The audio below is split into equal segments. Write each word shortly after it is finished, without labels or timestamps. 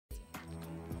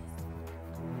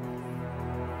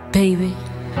Baby,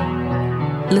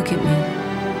 look at me.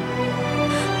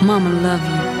 Mama love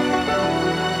you.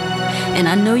 And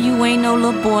I know you ain't no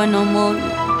little boy no more,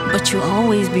 but you'll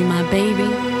always be my baby.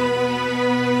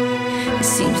 It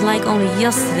seems like only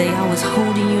yesterday I was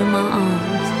holding you in my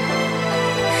arms.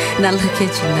 Now look at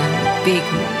you now, big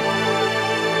one.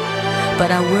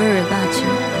 But I worry about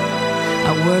you.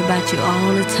 I worry about you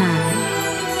all the time.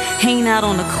 Hanging out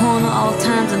on the corner all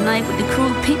times of night with the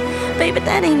crew of people. Baby,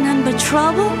 that ain't nothing but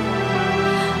trouble.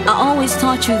 I always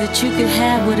taught you that you could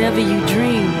have whatever you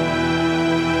dream.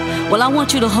 Well, I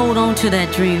want you to hold on to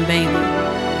that dream, baby.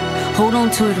 Hold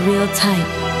on to it real tight,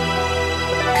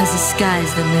 'cause the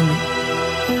sky's the limit.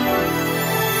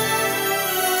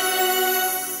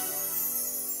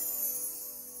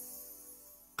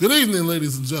 Good evening,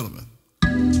 ladies and gentlemen.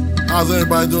 How's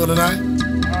everybody doing tonight?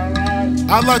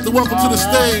 I'd like to welcome to the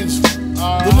stage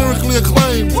the lyrically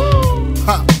acclaimed.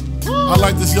 Ha. I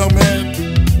like this young man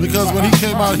because when he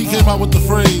came out with the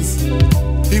phrase,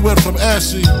 he went from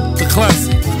ashy to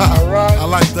classy. I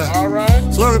like that.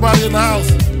 So everybody in the house,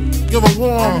 give a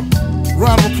warm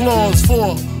round of applause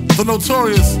for the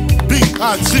Notorious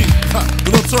B.I.G.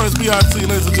 The Notorious B.I.G,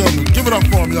 ladies and gentlemen. Give it up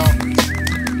for him, y'all.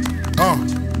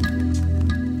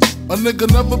 A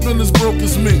nigga never been as broke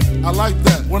as me. I like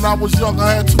that. When I was young,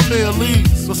 I had 2 pair of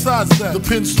leads. Besides that, the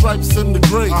pinstripes and the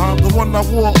gray. The one I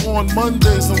wore on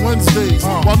Mondays and Wednesdays.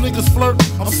 While niggas flirt,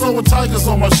 I'm sewing tigers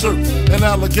on my shirt and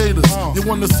alligators. You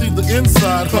wanna see the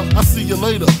inside? I see you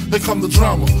later. Here come the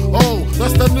drama. Oh,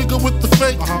 that's that nigga with the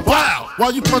fake. Wow! Why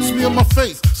you punch me in my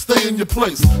face? Stay in your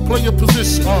place. Play your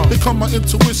position. Here come my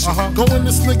intuition. Go in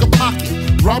this nigga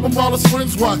pocket. Rob him while his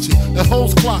friends watching. And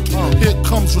hoes clocking. Here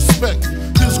comes respect.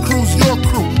 His crew's your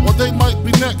crew, or they might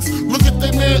be next. Look at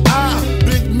they man,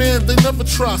 big man, they never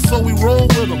try, so we roll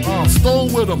with them, stole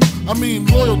with them. I mean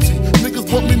loyalty. Niggas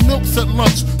bought me milks at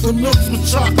lunch. The milks with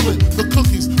chocolate, the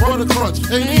cookies, butter crunch.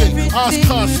 88,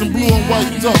 Oshkosh and blue and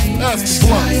white duck. Ask the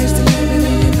blunt. Sky is the limit,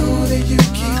 and you know that you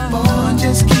keep on,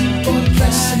 just keep on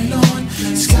pressing on.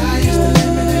 Sky is the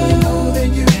limit, and you know that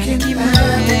you can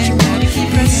have what you want,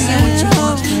 be what you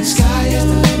want. Sky is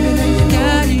the limit, and you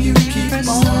know that you keep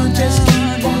on, just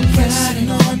keep on pressing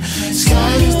on.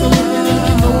 Sky is the limit, and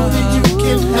you know that you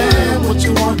can have what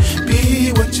you want,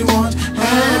 be what you want,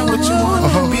 have what you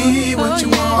want, be what you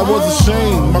want. I was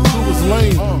ashamed, my crew was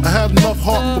lame. I had enough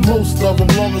heart for most of them,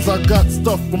 long as I got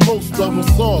stuff for most of them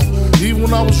soft. Even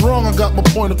when I was wrong, I got my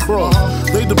point across.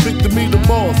 They depicted me the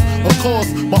boss. Of course,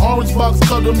 my orange box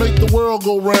cutter make the world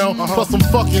go round. Plus I'm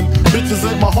fucking bitches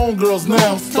ain't my homegirls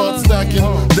now. Start stacking,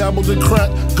 dabbled in crack,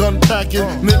 gun packing.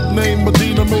 Nickname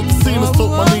Medina, made the scenes,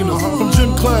 took my Nina. From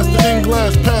gym class to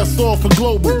in-glass, passed off for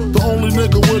global. The only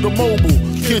nigga with a mobile.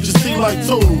 Can't you see like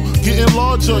total? Getting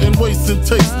larger in waist and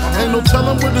taste. Ain't no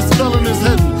telling where this felon is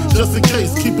heading. Just in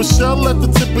case, keep a shell at the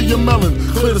tip of your melon.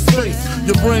 Clear the space.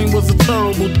 Your brain was a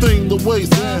terrible thing to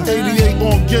waste. 88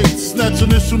 on gates, snatch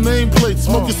initial nameplates.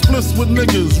 Smoking splits with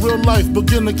niggas. Real life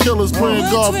beginner killers. Praying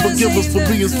God forgive us for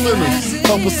being sinners.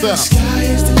 Help us out. Sky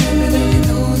is the limit, and you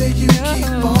know that you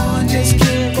keep on, just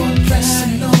keep on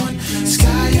pressing on.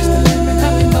 Sky is the limit,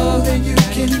 and you know that you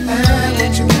can have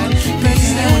what you want, be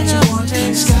what you want.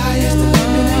 Sky is the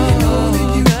limit, and you know that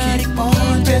you keep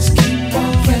on, just keep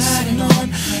on pressing on.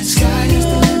 Sky is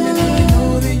the limit, and you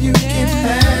know that you can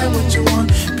have what you want,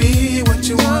 be what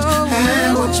you want,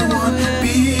 have what you want,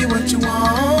 be what you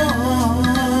want.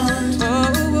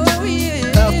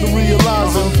 After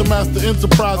realizing to master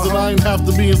enterprising, I ain't have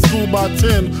to be in school by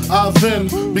 10. I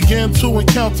then began to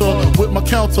encounter with my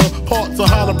counterparts on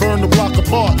how to burn the block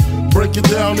apart. Break it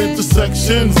down into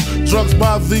sections. Drugs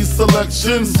by these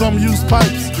selections. Some use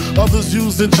pipes, others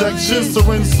use injections.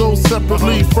 Syringe sold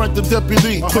separately. Frank the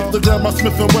deputy, quick to grab my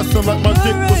Smith & Wesson like my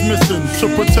dick was missing. To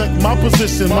protect my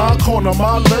position, my corner,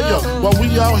 my layer. While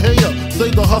we out here, say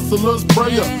the hustler's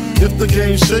prayer. If the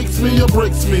game shakes me or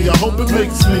breaks me, I hope it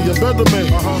makes me a better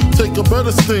man. Take a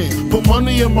better stand, put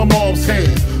money in my mom's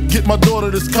hand. Get my daughter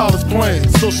this college plan,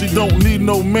 so she don't need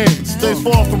no man. Stay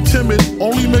far from timid,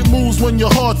 only make moves when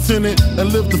your heart's in it.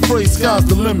 And live the phrase, sky's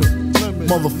the limit.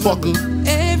 Motherfucker,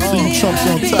 see you chumps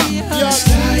on top.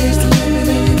 Sky is the limit.